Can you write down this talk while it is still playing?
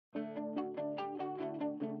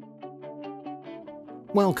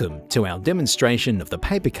Welcome to our demonstration of the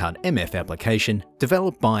PaperCut MF application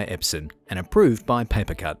developed by Epson and approved by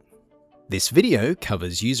PaperCut. This video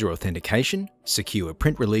covers user authentication, secure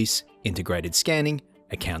print release, integrated scanning,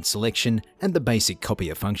 account selection, and the basic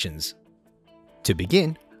copier functions. To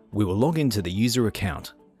begin, we will log into the user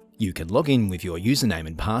account. You can log in with your username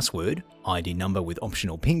and password, ID number with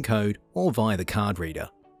optional PIN code, or via the card reader.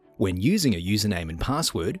 When using a username and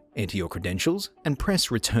password, enter your credentials and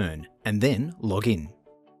press return, and then log in.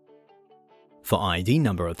 For ID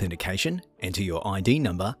number authentication, enter your ID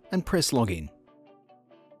number and press login.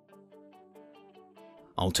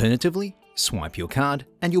 Alternatively, swipe your card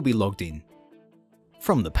and you'll be logged in.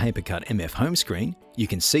 From the PaperCut MF home screen, you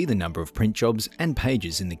can see the number of print jobs and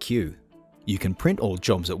pages in the queue. You can print all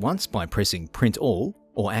jobs at once by pressing Print All,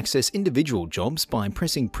 or access individual jobs by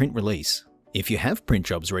pressing Print Release. If you have print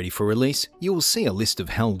jobs ready for release, you will see a list of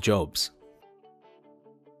held jobs.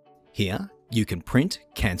 Here, you can print,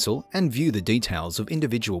 cancel, and view the details of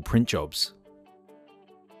individual print jobs.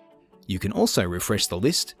 You can also refresh the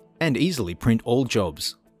list and easily print all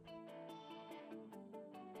jobs.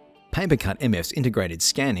 PaperCut MF's integrated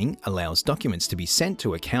scanning allows documents to be sent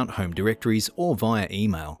to account home directories or via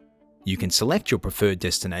email. You can select your preferred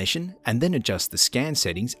destination and then adjust the scan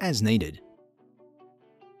settings as needed.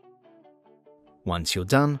 Once you're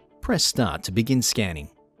done, press Start to begin scanning.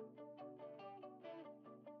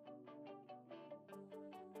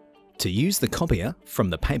 To use the copier from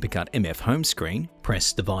the PaperCut MF home screen,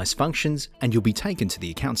 press Device Functions and you'll be taken to the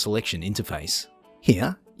account selection interface.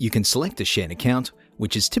 Here, you can select a shared account,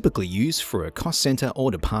 which is typically used for a cost center or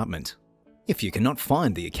department. If you cannot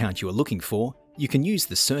find the account you are looking for, you can use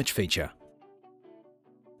the search feature.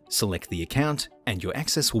 Select the account and your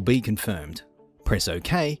access will be confirmed. Press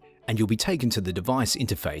OK and you'll be taken to the device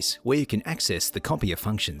interface where you can access the copier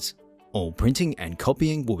functions. All printing and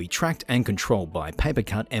copying will be tracked and controlled by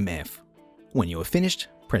PaperCut MF. When you are finished,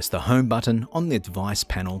 press the Home button on the device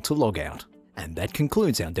panel to log out. And that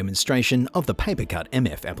concludes our demonstration of the PaperCut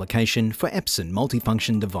MF application for Epson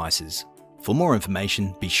Multifunction Devices. For more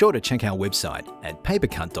information, be sure to check our website at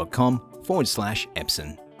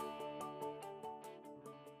papercut.com/Epson.